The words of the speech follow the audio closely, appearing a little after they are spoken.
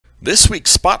This week's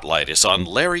spotlight is on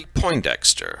Larry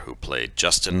Poindexter, who played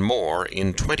Justin Moore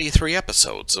in 23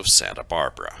 episodes of Santa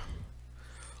Barbara.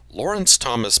 Lawrence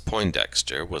Thomas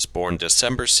Poindexter was born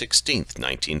December 16,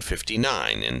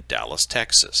 1959 in Dallas,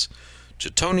 Texas, to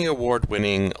Tony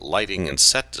Award-winning lighting and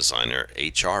set designer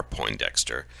H.R.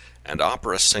 Poindexter and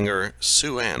opera singer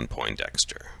Sue Ann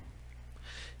Poindexter.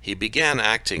 He began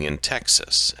acting in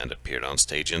Texas and appeared on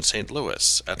stage in St.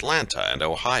 Louis, Atlanta, and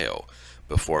Ohio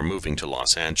before moving to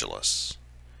Los Angeles.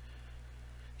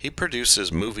 He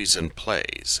produces movies and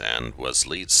plays and was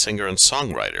lead singer and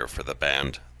songwriter for the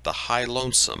band The High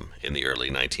Lonesome in the early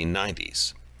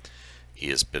 1990s. He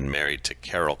has been married to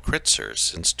Carol Kritzer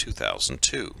since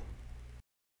 2002.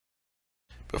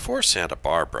 Before Santa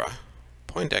Barbara,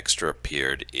 Poindexter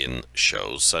appeared in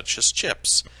shows such as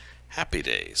Chips, Happy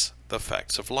Days, The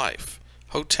Facts of Life,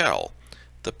 Hotel,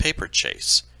 The Paper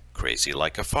Chase, Crazy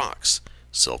Like a Fox,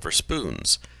 Silver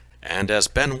Spoons, and as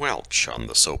Ben Welch on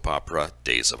the soap opera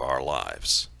Days of Our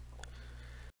Lives.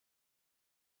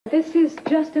 This is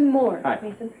Justin Moore. Hi.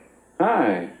 Nathan.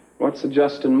 Hi. What's a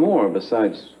Justin Moore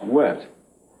besides wet?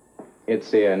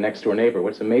 It's a next-door neighbor.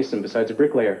 What's a mason besides a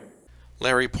bricklayer?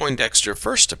 Larry Poindexter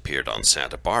first appeared on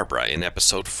Santa Barbara in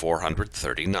episode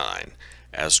 439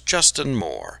 as Justin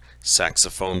Moore,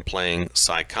 saxophone-playing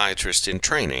psychiatrist in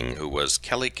training who was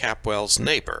Kelly Capwell's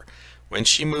neighbor when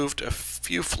she moved a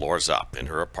few floors up in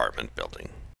her apartment building.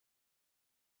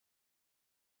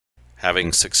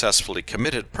 Having successfully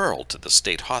committed Pearl to the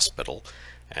state hospital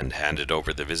and handed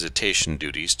over the visitation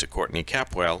duties to Courtney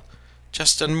Capwell,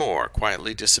 Justin Moore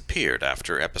quietly disappeared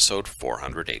after episode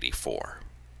 484.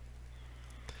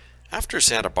 After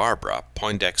Santa Barbara,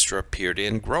 Poindexter appeared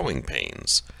in Growing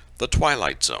Pains, The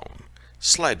Twilight Zone,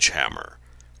 Sledgehammer,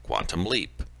 Quantum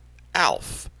Leap,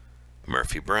 Alf,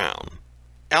 Murphy Brown,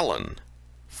 Ellen,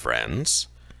 Friends,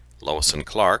 Lois and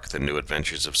Clark, The New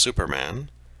Adventures of Superman,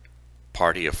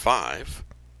 Party of Five,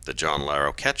 The John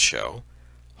Larroquette Show,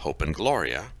 Hope and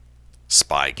Gloria,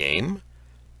 Spy Game,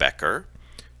 Becker,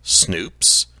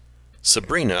 Snoops,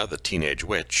 Sabrina the Teenage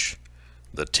Witch,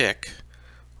 The Tick,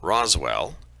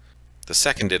 Roswell, the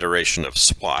second iteration of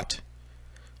SWAT,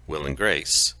 Will and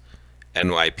Grace,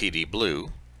 NYPD Blue,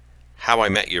 How I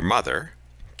Met Your Mother,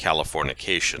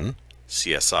 Californication,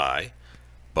 CSI,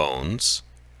 Bones,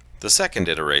 the second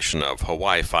iteration of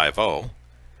Hawaii Five-0,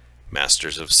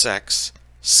 Masters of Sex,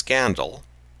 Scandal,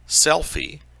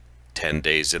 Selfie, 10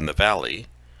 Days in the Valley,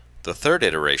 the third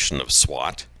iteration of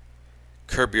SWAT,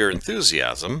 Curb Your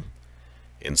Enthusiasm,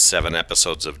 in 7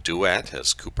 episodes of Duet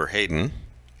as Cooper Hayden,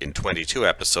 in 22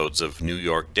 episodes of New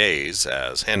York Days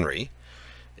as Henry,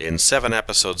 in 7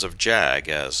 episodes of Jag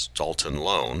as Dalton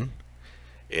Lone,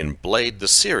 in Blade the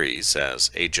Series as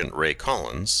Agent Ray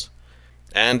Collins,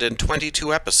 and in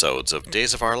 22 episodes of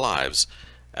Days of Our Lives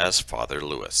as Father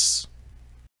Lewis.